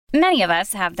Many of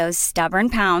us have those stubborn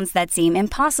pounds that seem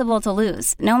impossible to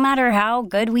lose, no matter how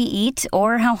good we eat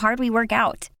or how hard we work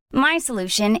out. My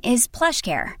solution is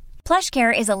PlushCare.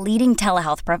 PlushCare is a leading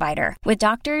telehealth provider with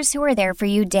doctors who are there for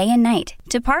you day and night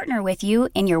to partner with you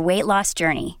in your weight loss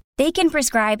journey. They can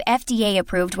prescribe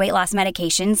FDA-approved weight loss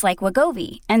medications like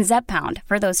Wegovy and Zepbound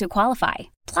for those who qualify.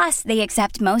 Plus, they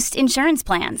accept most insurance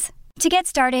plans. To get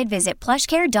started, visit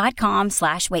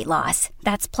plushcare.com/weightloss.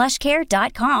 That's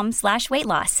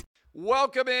plushcare.com/weightloss.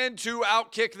 Welcome into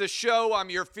Outkick the Show.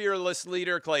 I'm your fearless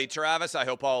leader, Clay Travis. I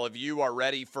hope all of you are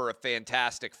ready for a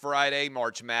fantastic Friday.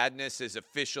 March Madness is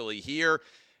officially here,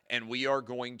 and we are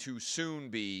going to soon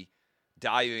be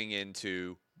diving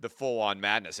into the full-on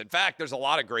madness. In fact, there's a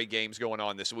lot of great games going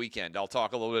on this weekend. I'll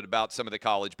talk a little bit about some of the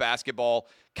college basketball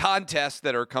contests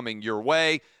that are coming your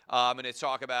way. I'm going to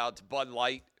talk about Bud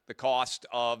Light, the cost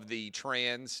of the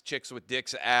trans Chicks with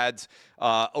Dicks ads,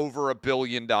 over $1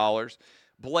 billion.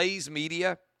 Blaze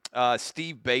Media,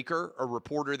 Steve Baker, a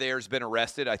reporter there, has been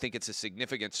arrested. I think it's a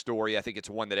significant story. I think it's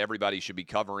one that everybody should be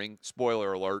covering.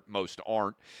 Spoiler alert, most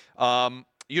aren't.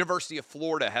 University of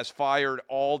Florida has fired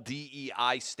all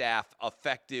DEI staff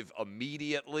effective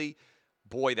immediately.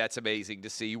 Boy, that's amazing to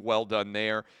see. Well done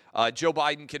there. Joe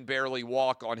Biden can barely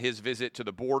walk on his visit to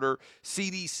the border.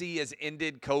 CDC has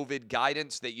ended COVID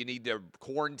guidance that you need to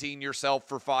quarantine yourself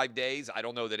for 5 days. I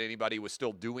don't know that anybody was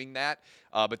still doing that,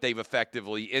 but they've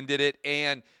effectively ended it.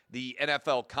 And the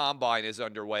NFL Combine is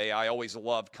underway. I always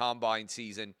love Combine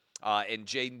season. And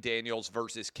Jaden Daniels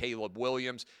versus Caleb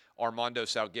Williams. Armando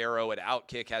Salguero at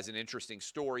Outkick has an interesting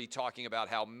story talking about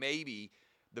how maybe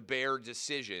the Bear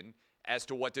decision as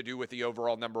to what to do with the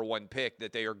overall number one pick,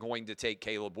 that they are going to take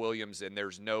Caleb Williams, and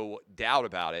there's no doubt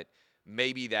about it.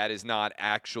 Maybe that is not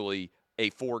actually a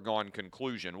foregone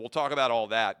conclusion. We'll talk about all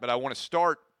that, but I want to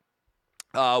start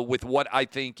with what I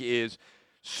think is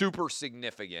super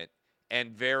significant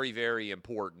and very, very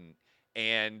important.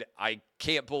 And I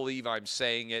can't believe I'm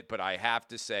saying it, but I have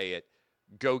to say it.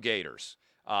 Go Gators.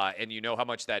 And you know how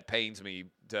much that pains me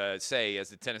to say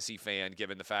as a Tennessee fan,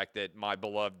 given the fact that my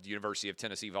beloved University of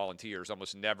Tennessee Volunteers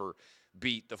almost never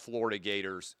beat the Florida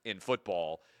Gators in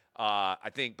football. I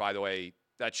think, by the way,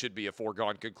 that should be a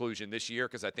foregone conclusion this year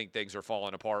because I think things are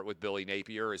falling apart with Billy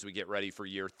Napier as we get ready for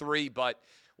year 3. But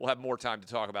we'll have more time to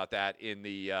talk about that in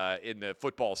the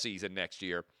football season next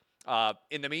year.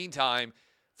 In the meantime,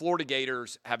 Florida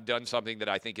Gators have done something that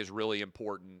I think is really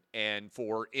important, and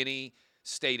for any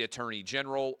state attorney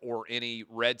general or any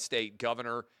red state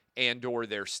governor and or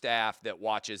their staff that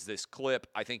watches this clip,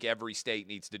 I think every state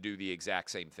needs to do the exact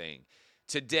same thing.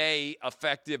 Today,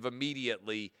 effective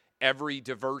immediately, every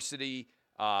diversity,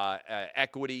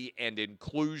 equity, and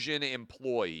inclusion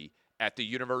employee at the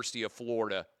University of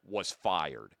Florida was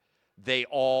fired. They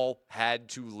all had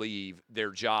to leave. Their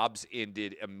jobs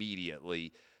ended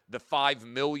immediately. The $5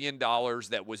 million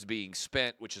that was being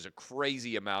spent, which is a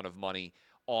crazy amount of money,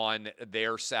 on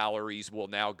their salaries will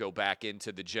now go back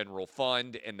into the general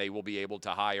fund, and they will be able to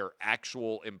hire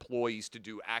actual employees to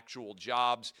do actual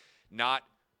jobs, not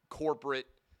corporate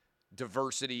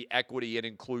diversity, equity, and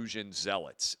inclusion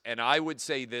zealots. And I would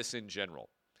say this in general.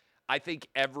 I think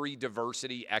every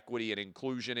diversity, equity, and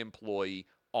inclusion employee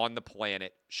on the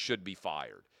planet should be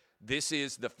fired. This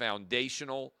is the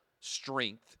foundational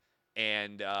strength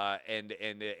and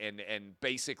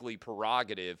basically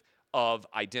prerogative of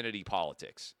identity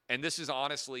politics. And this is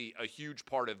honestly a huge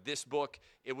part of this book.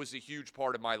 It was a huge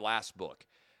part of my last book.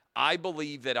 I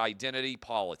believe that identity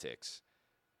politics,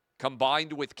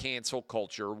 combined with cancel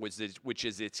culture, which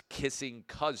is its kissing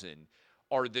cousin,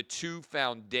 are the two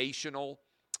foundational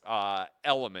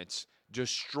elements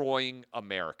destroying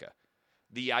America.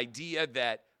 The idea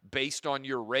that based on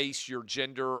your race, your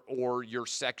gender, or your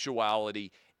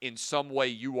sexuality, in some way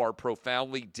you are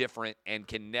profoundly different and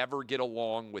can never get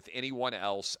along with anyone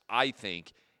else, I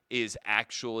think is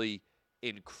actually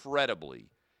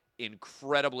incredibly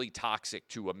toxic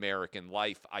to American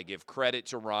life. I give credit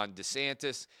to Ron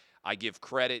DeSantis. I give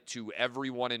credit to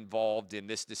everyone involved in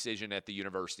this decision at the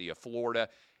University of Florida.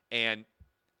 And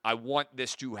I want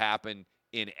this to happen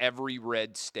in every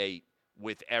red state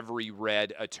with every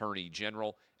red attorney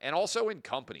general and also in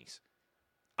companies.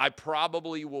 I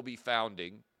probably will be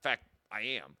founding, in fact, I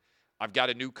am. I've got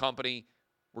a new company.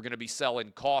 We're going to be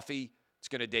selling coffee. It's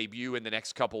going to debut in the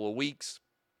next couple of weeks.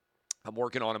 I'm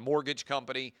working on a mortgage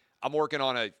company. I'm working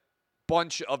on a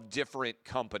bunch of different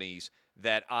companies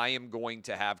that I am going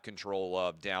to have control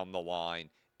of down the line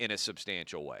in a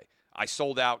substantial way. I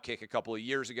sold Outkick a couple of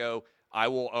years ago. I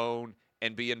will own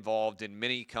and be involved in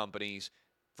many companies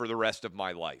for the rest of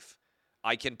my life.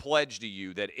 I can pledge to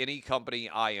you that any company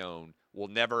I own will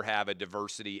never have a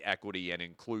diversity, equity, and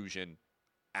inclusion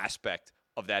aspect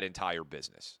of that entire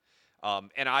business.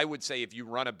 And I would say if you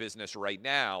run a business right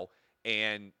now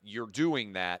and you're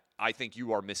doing that, I think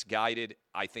you are misguided.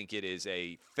 I think it is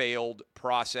a failed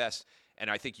process, and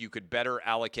I think you could better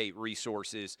allocate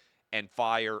resources and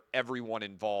fire everyone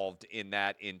involved in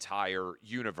that entire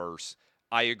universe.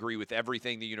 I agree with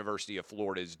everything the University of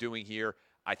Florida is doing here.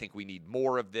 I think we need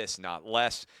more of this, not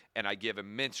less, and I give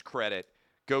immense credit,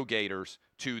 go Gators,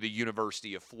 to the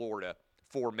University of Florida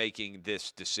for making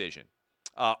this decision.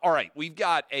 All right, we've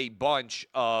got a bunch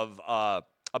of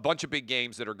big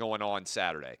games that are going on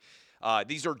Saturday.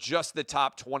 These are just the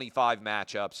top 25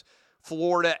 matchups.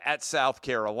 Florida at South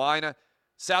Carolina.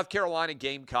 South Carolina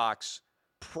Gamecocks,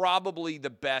 probably the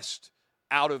best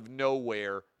out of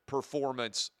nowhere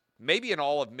performance, maybe in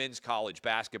all of men's college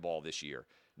basketball this year.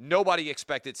 Nobody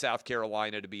expected South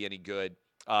Carolina to be any good.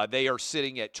 They are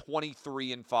sitting at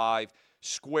 23-5,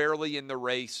 squarely in the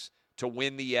race to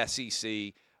win the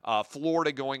SEC.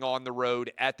 Florida going on the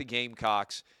road at the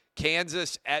Gamecocks.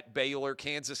 Kansas at Baylor.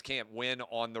 Kansas can't win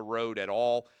on the road at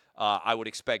all. I would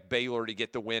expect Baylor to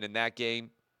get the win in that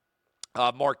game.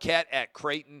 Marquette at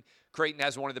Creighton. Creighton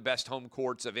has one of the best home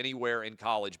courts of anywhere in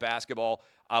college basketball.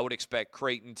 I would expect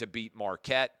Creighton to beat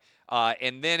Marquette.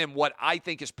 And then in what I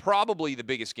think is probably the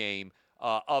biggest game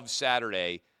of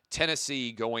Saturday,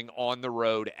 Tennessee going on the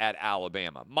road at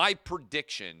Alabama. My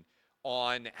prediction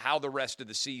on how the rest of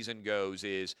the season goes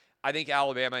is I think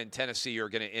Alabama and Tennessee are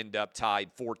going to end up tied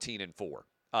 14-4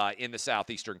 in the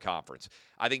Southeastern Conference.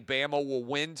 I think Bama will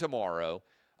win tomorrow.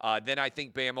 Then I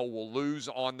think Bama will lose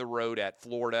on the road at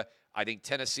Florida. I think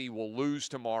Tennessee will lose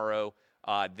tomorrow,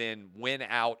 then win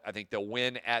out. I think they'll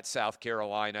win at South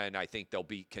Carolina, and I think they'll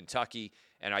beat Kentucky.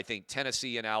 And I think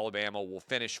Tennessee and Alabama will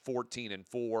finish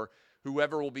 14-4.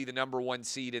 Whoever will be the number one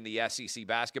seed in the SEC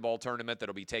basketball tournament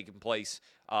that'll be taking place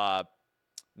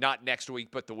not next week,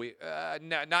 but the week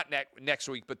next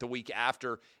week, but the week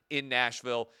after in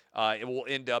Nashville. It will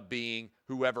end up being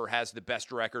whoever has the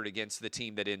best record against the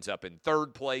team that ends up in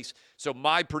third place. So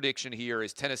my prediction here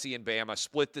is Tennessee and Bama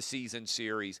split the season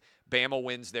series. Bama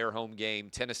wins their home game.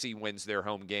 Tennessee wins their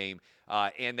home game,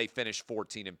 and they finish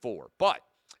 14-4. But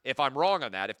if I'm wrong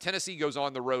on that, if Tennessee goes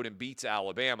on the road and beats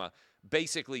Alabama,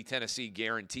 basically Tennessee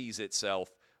guarantees itself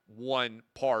one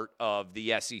part of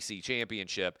the SEC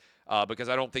championship because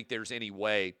I don't think there's any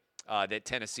way that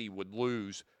Tennessee would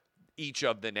lose each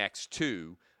of the next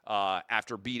two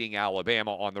after beating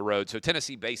Alabama on the road. So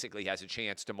Tennessee basically has a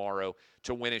chance tomorrow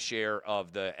to win a share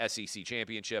of the SEC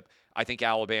championship. I think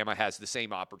Alabama has the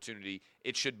same opportunity.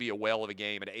 It should be a whale of a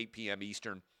game at 8 p.m.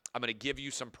 Eastern. I'm going to give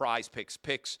you some prize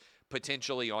picks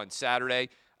potentially on Saturday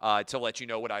to let you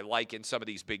know what I like in some of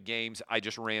these big games. I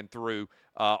just ran through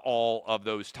all of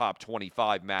those top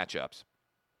 25 matchups.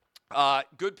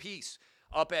 Good piece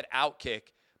up at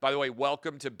Outkick. By the way,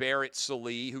 welcome to Barrett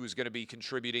Salee, who is going to be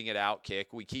contributing at Outkick.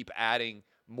 We keep adding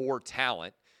more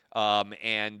talent,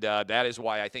 and that is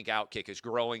why I think Outkick is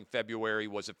growing. February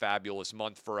was a fabulous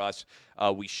month for us.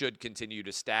 We should continue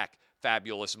to stack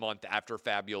fabulous month after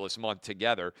fabulous month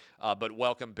together. But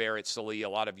welcome, Barrett Salee. A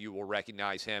lot of you will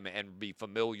recognize him and be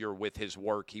familiar with his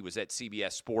work. He was at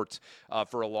CBS Sports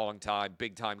for a long time,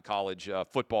 big-time college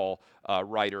football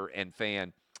writer and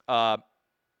fan.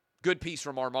 Good piece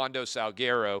from Armando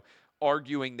Salguero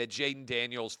arguing that Jaden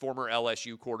Daniels, former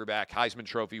LSU quarterback, Heisman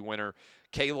Trophy winner,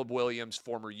 Caleb Williams,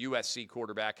 former USC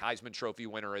quarterback, Heisman Trophy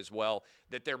winner as well,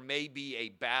 that there may be a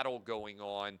battle going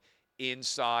on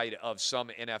inside of some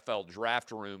NFL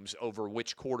draft rooms over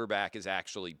which quarterback is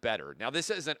actually better. Now, this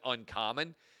isn't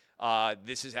uncommon.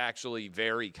 This is actually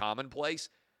very commonplace.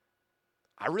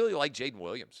 I really like Jaden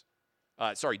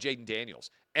Daniels.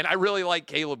 And I really like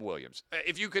Caleb Williams.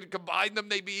 If you could combine them,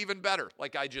 they'd be even better,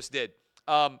 like I just did.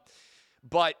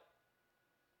 But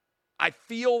I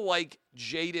feel like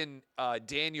Jaden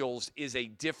Daniels is a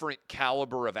different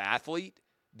caliber of athlete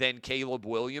than Caleb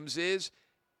Williams is,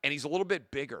 and he's a little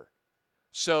bit bigger.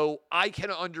 So I can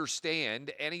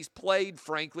understand, and he's played,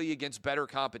 frankly, against better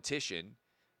competition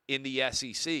in the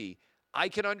SEC. I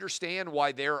can understand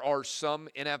why there are some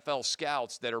NFL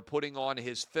scouts that are putting on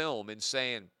his film and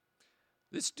saying,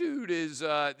 this dude's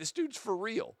for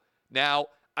real. Now,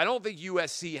 I don't think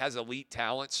USC has elite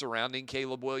talent surrounding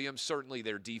Caleb Williams. Certainly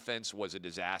their defense was a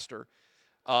disaster.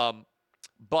 But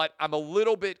I'm a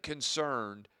little bit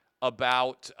concerned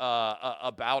about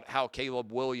how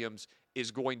Caleb Williams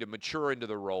is going to mature into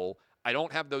the role. I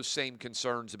don't have those same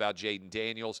concerns about Jaden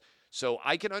Daniels. So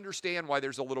I can understand why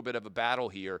there's a little bit of a battle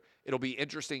here. It'll be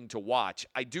interesting to watch.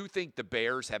 I do think the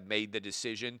Bears have made the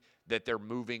decision that they're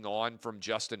moving on from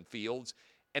Justin Fields,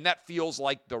 and that feels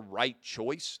like the right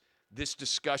choice. This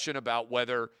discussion about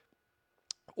whether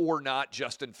or not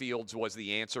Justin Fields was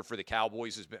the answer for the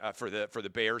Cowboys, for the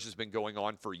Bears, has been going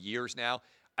on for years now.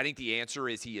 I think the answer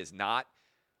is he is not.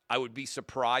 I would be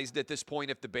surprised at this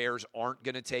point if the Bears aren't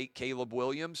going to take Caleb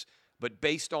Williams, but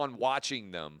based on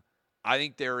watching them, I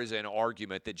think there is an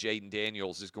argument that Jaden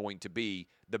Daniels is going to be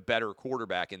the better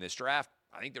quarterback in this draft.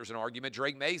 I think there's an argument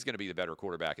Drake May is going to be the better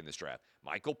quarterback in this draft.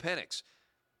 Michael Penix.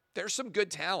 There's some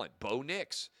good talent. Bo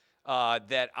Nix.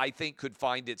 That I think could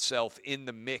find itself in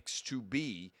the mix to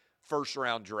be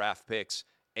first-round draft picks,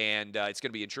 and it's going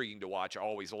to be intriguing to watch. I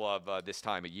always love this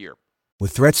time of year.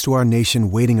 With threats to our nation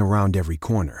waiting around every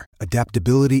corner,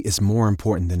 adaptability is more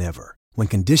important than ever. When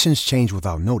conditions change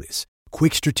without notice,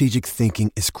 quick strategic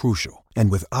thinking is crucial, and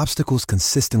with obstacles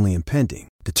consistently impending,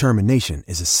 determination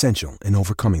is essential in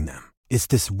overcoming them. It's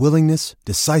this willingness,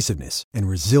 decisiveness, and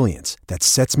resilience that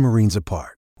sets Marines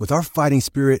apart. With our fighting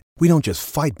spirit, we don't just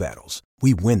fight battles,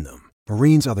 we win them.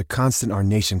 Marines are the constant our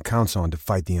nation counts on to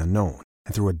fight the unknown.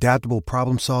 And through adaptable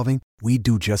problem solving, we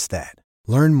do just that.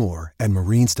 Learn more at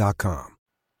marines.com.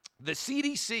 The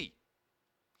CDC,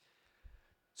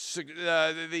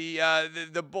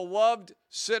 the beloved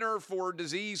Center for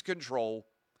Disease Control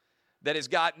that has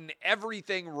gotten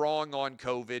everything wrong on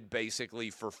COVID basically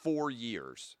for 4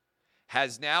 years,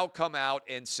 has now come out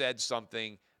and said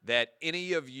something that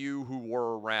any of you who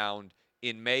were around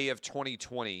in May of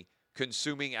 2020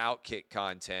 consuming Outkick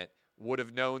content would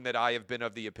have known that I have been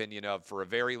of the opinion of for a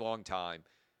very long time.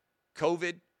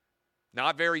 COVID,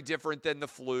 not very different than the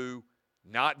flu,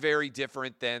 not very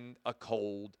different than a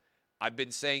cold. I've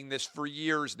been saying this for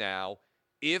years now.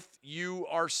 If you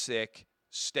are sick,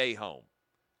 stay home.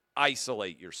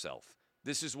 Isolate yourself.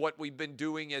 This is what we've been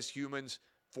doing as humans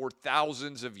for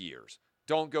thousands of years.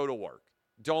 Don't go to work.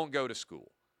 Don't go to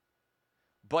school.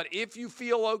 But if you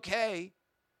feel okay,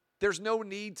 there's no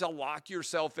need to lock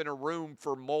yourself in a room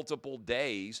for multiple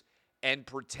days and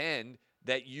pretend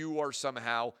that you are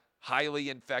somehow highly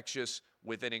infectious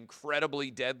with an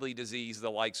incredibly deadly disease,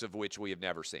 the likes of which we have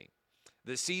never seen.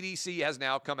 The CDC has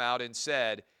now come out and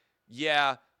said,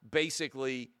 yeah,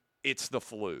 basically it's the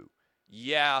flu.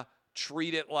 Yeah,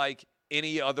 treat it like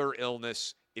any other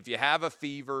illness. If you have a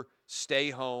fever,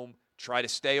 stay home. Try to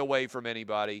stay away from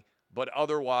anybody. But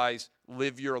otherwise,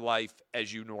 live your life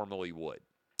as you normally would.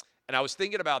 And I was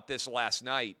thinking about this last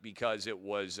night because it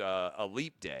was a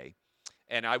leap day.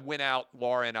 And I went out,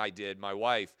 Laura and I did, my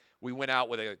wife, we went out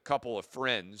with a couple of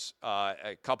friends,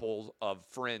 couples.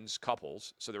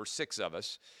 So there were 6 of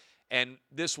us. And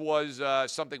this was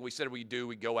something we said we'd do.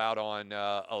 We'd go out on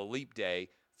a leap day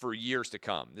for years to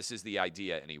come. This is the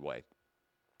idea anyway.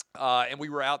 And we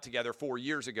were out together 4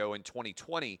 years ago in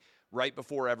 2020, right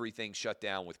before everything shut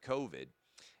down with COVID.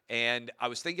 And I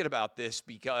was thinking about this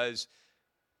because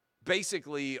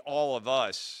basically all of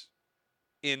us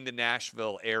in the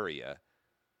Nashville area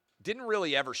didn't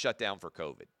really ever shut down for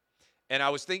COVID. And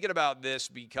I was thinking about this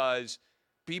because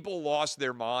people lost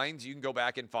their minds. You can go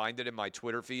back and find it in my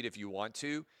Twitter feed if you want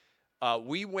to.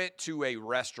 We went to a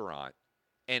restaurant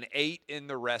and ate in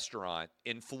the restaurant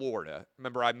in Florida.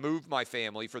 Remember, I moved my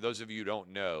family, for those of you who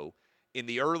don't know, in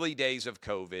the early days of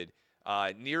COVID,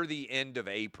 near the end of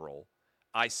April.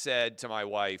 I said to my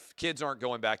wife, kids aren't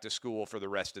going back to school for the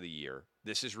rest of the year.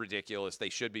 This is ridiculous. They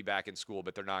should be back in school,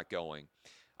 but they're not going.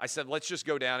 I said, let's just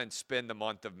go down and spend the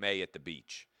month of May at the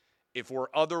beach. If we're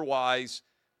otherwise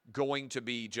going to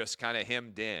be just kind of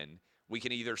hemmed in, we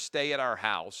can either stay at our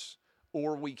house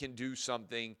or we can do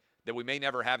something that we may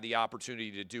never have the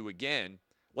opportunity to do again.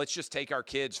 Let's just take our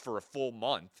kids for a full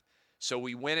month. So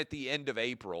we went at the end of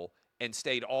April and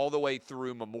stayed all the way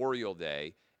through Memorial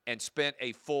Day and spent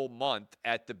a full month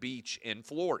at the beach in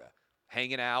Florida,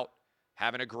 hanging out,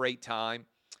 having a great time.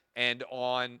 And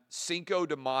on Cinco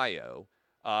de Mayo,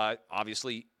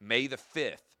 obviously May the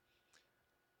 5th,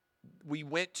 we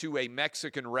went to a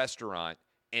Mexican restaurant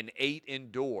and ate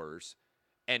indoors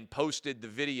and posted the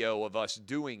video of us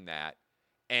doing that.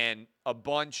 And a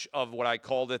bunch of what I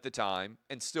called at the time,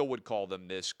 and still would call them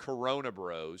this, Corona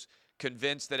bros,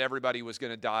 convinced that everybody was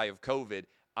going to die of COVID,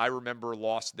 I remember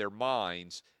lost their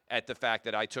minds at the fact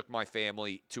that I took my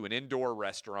family to an indoor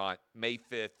restaurant May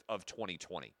 5th of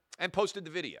 2020 and posted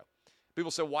the video.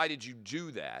 People said, why did you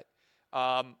do that?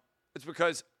 It's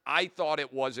because I thought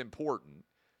it was important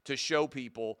to show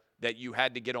people that you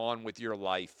had to get on with your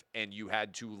life and you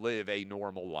had to live a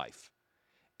normal life.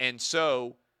 And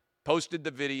so posted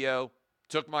the video,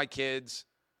 took my kids,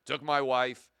 took my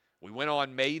wife. We went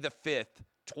on May the 5th,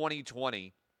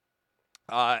 2020,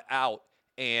 out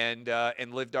and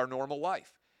lived our normal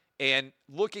life. And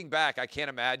looking back, I can't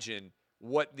imagine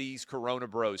what these Corona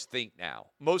bros think now.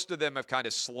 Most of them have kind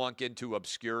of slunk into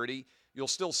obscurity. You'll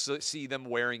still see them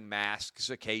wearing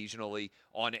masks occasionally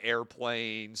on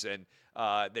airplanes, and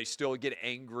they still get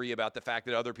angry about the fact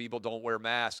that other people don't wear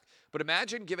masks. But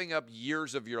imagine giving up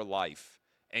years of your life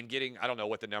and getting, I don't know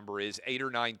what the number is, 8 or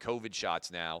 9 COVID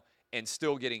shots now, and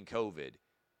still getting COVID,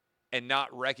 and not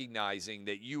recognizing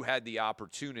that you had the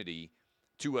opportunity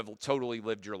to have totally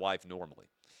lived your life normally.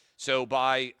 So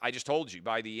I just told you,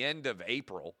 by the end of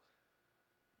April,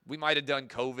 we might have done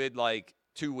COVID like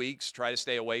 2 weeks, try to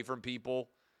stay away from people,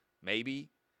 maybe.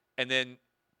 And then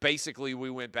basically we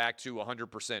went back to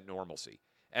 100% normalcy.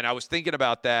 And I was thinking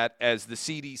about that as the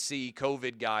CDC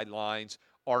COVID guidelines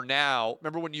are now.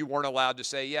 Remember when you weren't allowed to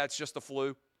say, yeah, it's just the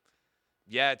flu?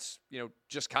 Yeah, it's,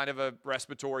 just kind of a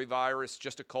respiratory virus,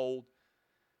 just a cold.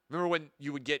 Remember when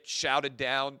you would get shouted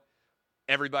down?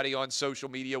 Everybody on social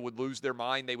media would lose their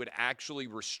mind. They would actually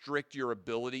restrict your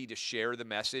ability to share the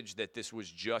message that this was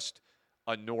just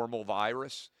a normal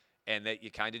virus and that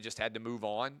you kind of just had to move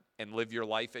on and live your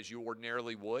life as you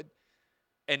ordinarily would.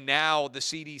 And now the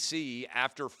CDC,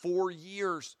 after 4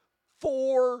 years,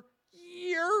 4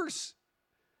 years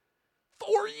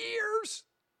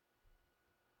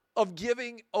of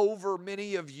giving over,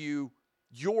 many of you,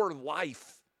 your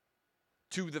life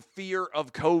to the fear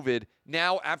of COVID,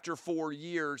 now after 4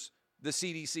 years, the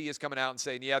CDC is coming out and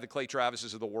saying, yeah, the Clay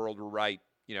Travises of the world were right.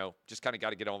 Just kind of got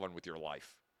to get on with your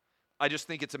life. I just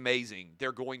think it's amazing.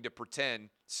 They're going to pretend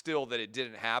still that it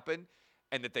didn't happen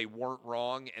and that they weren't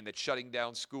wrong and that shutting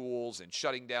down schools and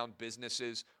shutting down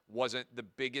businesses wasn't the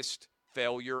biggest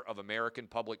failure of American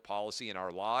public policy in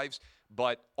our lives.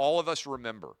 But all of us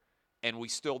remember, and we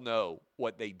still know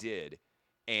what they did,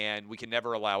 and we can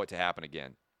never allow it to happen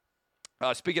again.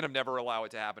 Speaking of never allow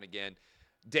it to happen again,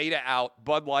 data out,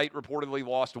 Bud Light reportedly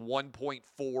lost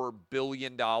 $1.4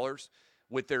 billion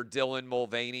with their Dylan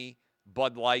Mulvaney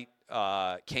Bud Light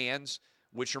cans,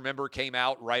 which, remember, came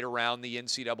out right around the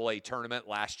NCAA tournament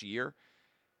last year.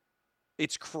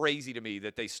 It's crazy to me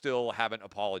that they still haven't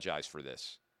apologized for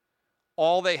this.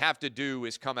 All they have to do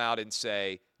is come out and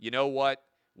say, you know what?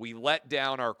 We let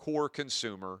down our core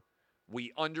consumer.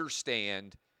 We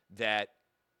understand that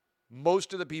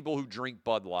most of the people who drink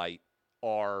Bud Light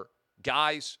are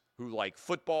guys who like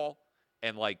football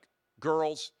and like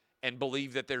girls and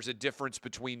believe that there's a difference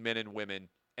between men and women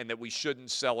and that we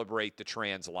shouldn't celebrate the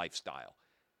trans lifestyle.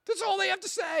 That's all they have to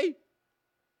say.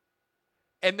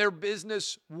 And their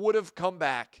business would have come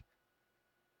back.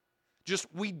 Just,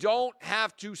 we don't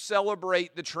have to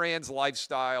celebrate the trans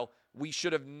lifestyle. We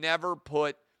should have never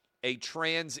put a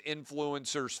trans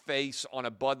influencer's face on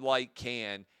a Bud Light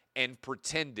can and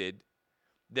pretended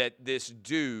that this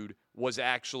dude was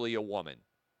actually a woman.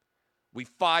 We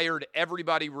fired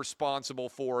everybody responsible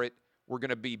for it. We're going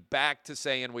to be back to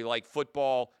saying we like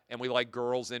football and we like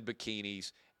girls in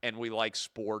bikinis and we like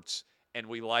sports and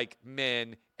we like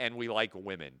men and we like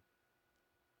women.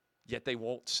 Yet they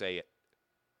won't say it.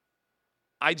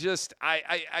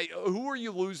 Who are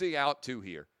you losing out to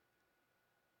here?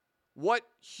 What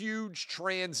huge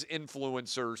trans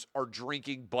influencers are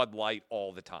drinking Bud Light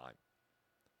all the time?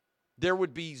 There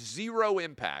would be zero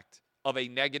impact of a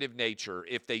negative nature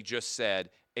if they just said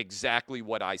exactly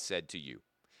what I said to you.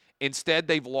 Instead,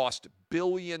 they've lost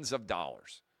billions of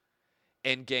dollars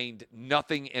and gained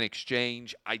nothing in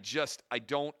exchange. I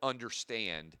don't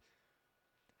understand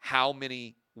how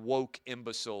many woke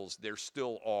imbeciles there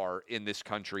still are in this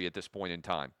country at this point in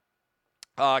time.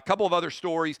 A couple of other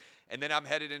stories, and then I'm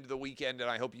headed into the weekend, and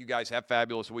I hope you guys have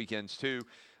fabulous weekends too.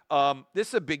 This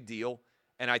is a big deal,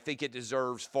 and I think it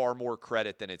deserves far more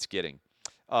credit than it's getting.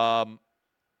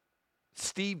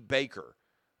 Steve Baker,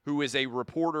 who is a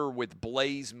reporter with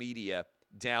Blaze Media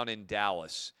down in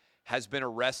Dallas, has been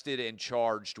arrested and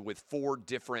charged with 4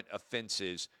 different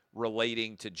offenses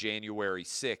relating to January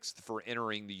 6th for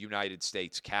entering the United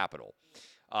States Capitol.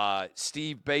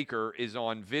 Steve Baker is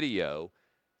on video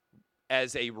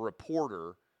as a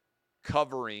reporter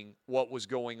covering what was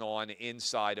going on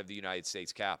inside of the United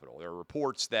States Capitol. There are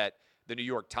reports that the New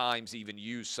York Times even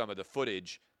used some of the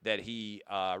footage that he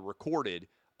recorded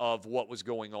of what was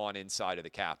going on inside of the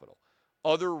Capitol.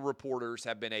 Other reporters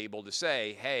have been able to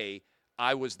say, hey,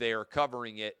 I was there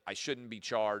covering it. I shouldn't be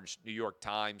charged. New York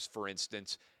Times, for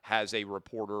instance, has a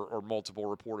reporter or multiple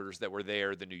reporters that were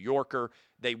there. The New Yorker,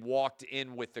 they walked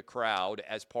in with the crowd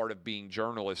as part of being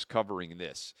journalists covering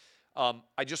this.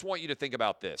 I just want you to think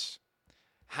about this.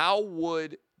 How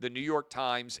would the New York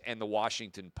Times and the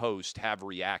Washington Post have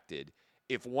reacted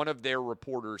if one of their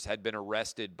reporters had been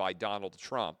arrested by Donald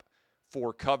Trump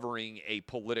for covering a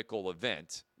political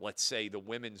event, let's say the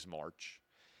Women's March,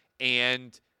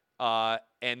 and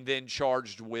then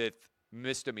charged with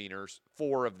misdemeanors,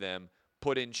 4 of them,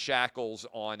 put in shackles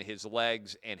on his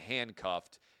legs and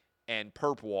handcuffed and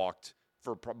perp walked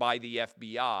by the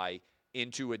FBI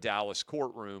into a Dallas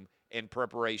courtroom in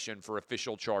preparation for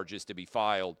official charges to be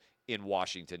filed in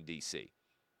Washington, D.C.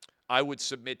 I would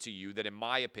submit to you that, in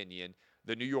my opinion,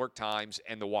 the New York Times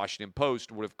and the Washington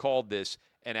Post would have called this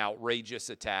an outrageous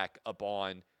attack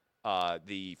upon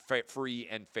the free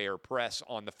and fair press,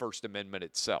 on the First Amendment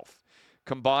itself.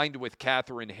 Combined with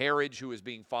Catherine Herridge, who is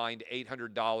being fined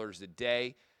 $800 a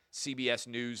day, CBS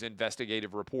News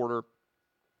investigative reporter,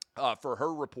 for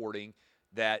her reporting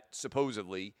that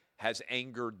supposedly has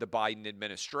angered the Biden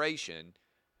administration,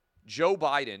 Joe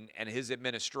Biden and his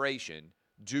administration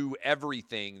do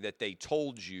everything that they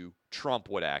told you Trump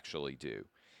would actually do.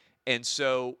 And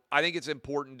so I think it's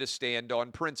important to stand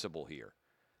on principle here.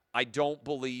 I don't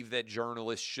believe that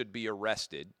journalists should be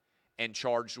arrested and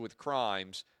charged with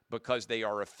crimes because they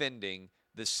are offending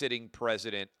the sitting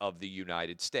president of the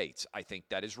United States. I think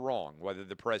that is wrong, whether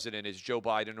the president is Joe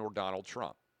Biden or Donald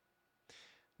Trump.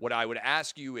 What I would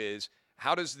ask you is,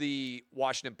 how does the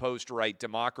Washington Post write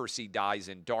democracy dies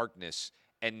in darkness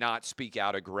and not speak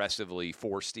out aggressively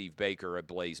for Steve Baker at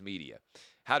Blaze Media?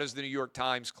 How does the New York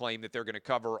Times claim that they're going to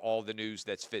cover all the news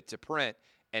that's fit to print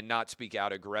and not speak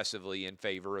out aggressively in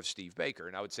favor of Steve Baker?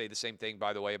 And I would say the same thing,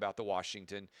 by the way, about the Wall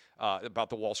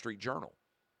Street Journal.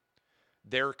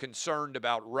 They're concerned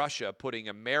about Russia putting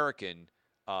American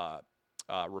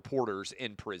reporters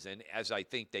in prison, as I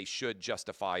think they should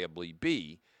justifiably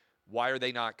be. Why are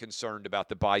they not concerned about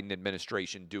the Biden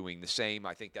administration doing the same?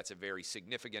 I think that's a very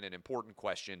significant and important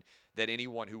question that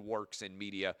anyone who works in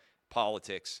media,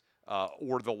 politics,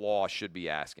 or the law should be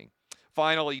asking.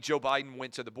 Finally, Joe Biden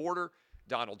went to the border.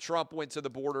 Donald Trump went to the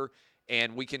border.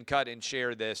 And we can cut and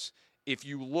share this. If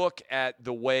you look at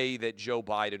the way that Joe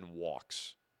Biden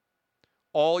walks,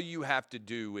 all you have to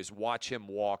do is watch him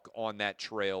walk on that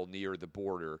trail near the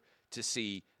border to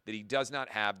see that he does not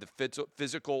have the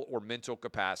physical or mental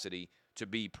capacity to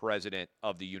be president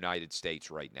of the United States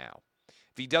right now.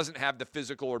 If he doesn't have the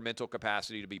physical or mental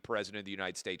capacity to be president of the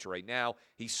United States right now,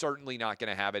 he's certainly not going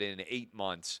to have it in 8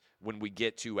 months when we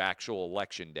get to actual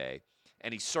election day.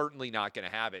 And he's certainly not going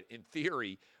to have it, in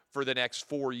theory, for the next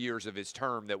 4 years of his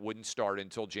term that wouldn't start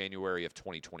until January of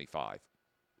 2025.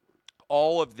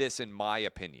 All of this, in my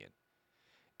opinion,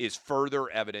 is further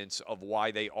evidence of why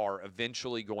they are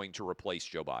eventually going to replace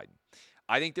Joe Biden.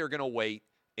 I think they're going to wait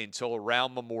until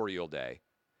around Memorial Day.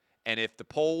 And if the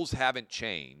polls haven't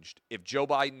changed, if Joe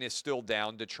Biden is still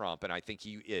down to Trump, and I think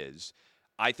he is,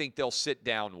 I think they'll sit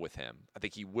down with him. I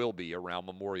think he will be around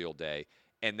Memorial Day,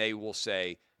 and they will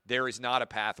say, there is not a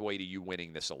pathway to you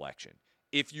winning this election.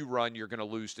 If you run, you're going to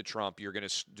lose to Trump. You're going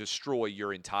to destroy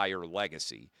your entire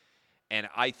legacy. And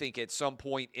I think at some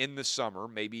point in the summer,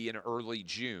 maybe in early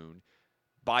June,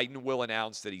 Biden will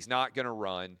announce that he's not going to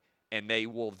run, and they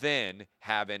will then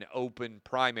have an open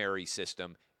primary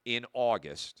system in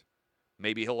August.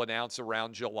 Maybe he'll announce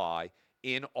around July.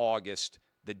 In August,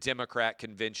 the Democrat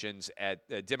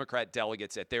Democrat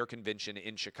delegates at their convention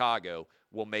in Chicago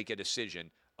will make a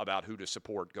decision about who to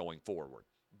support going forward.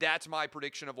 That's my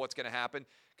prediction of what's going to happen,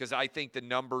 because I think the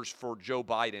numbers for Joe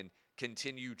Biden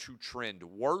continue to trend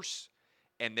worse,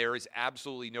 and there is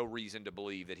absolutely no reason to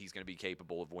believe that he's going to be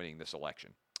capable of winning this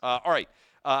election. All right.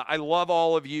 I love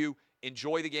all of you.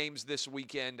 Enjoy the games this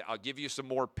weekend. I'll give you some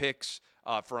more picks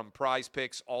from Prize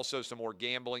Picks, also some more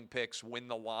gambling picks when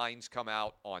the lines come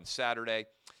out on Saturday.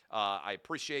 I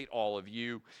appreciate all of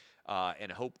you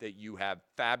and hope that you have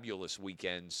fabulous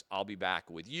weekends. I'll be back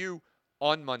with you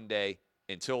on Monday.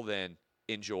 Until then,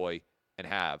 enjoy and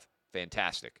have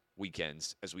fantastic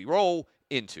weekends as we roll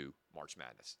into March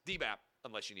Madness. DBAP,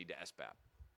 unless you need to SBAP.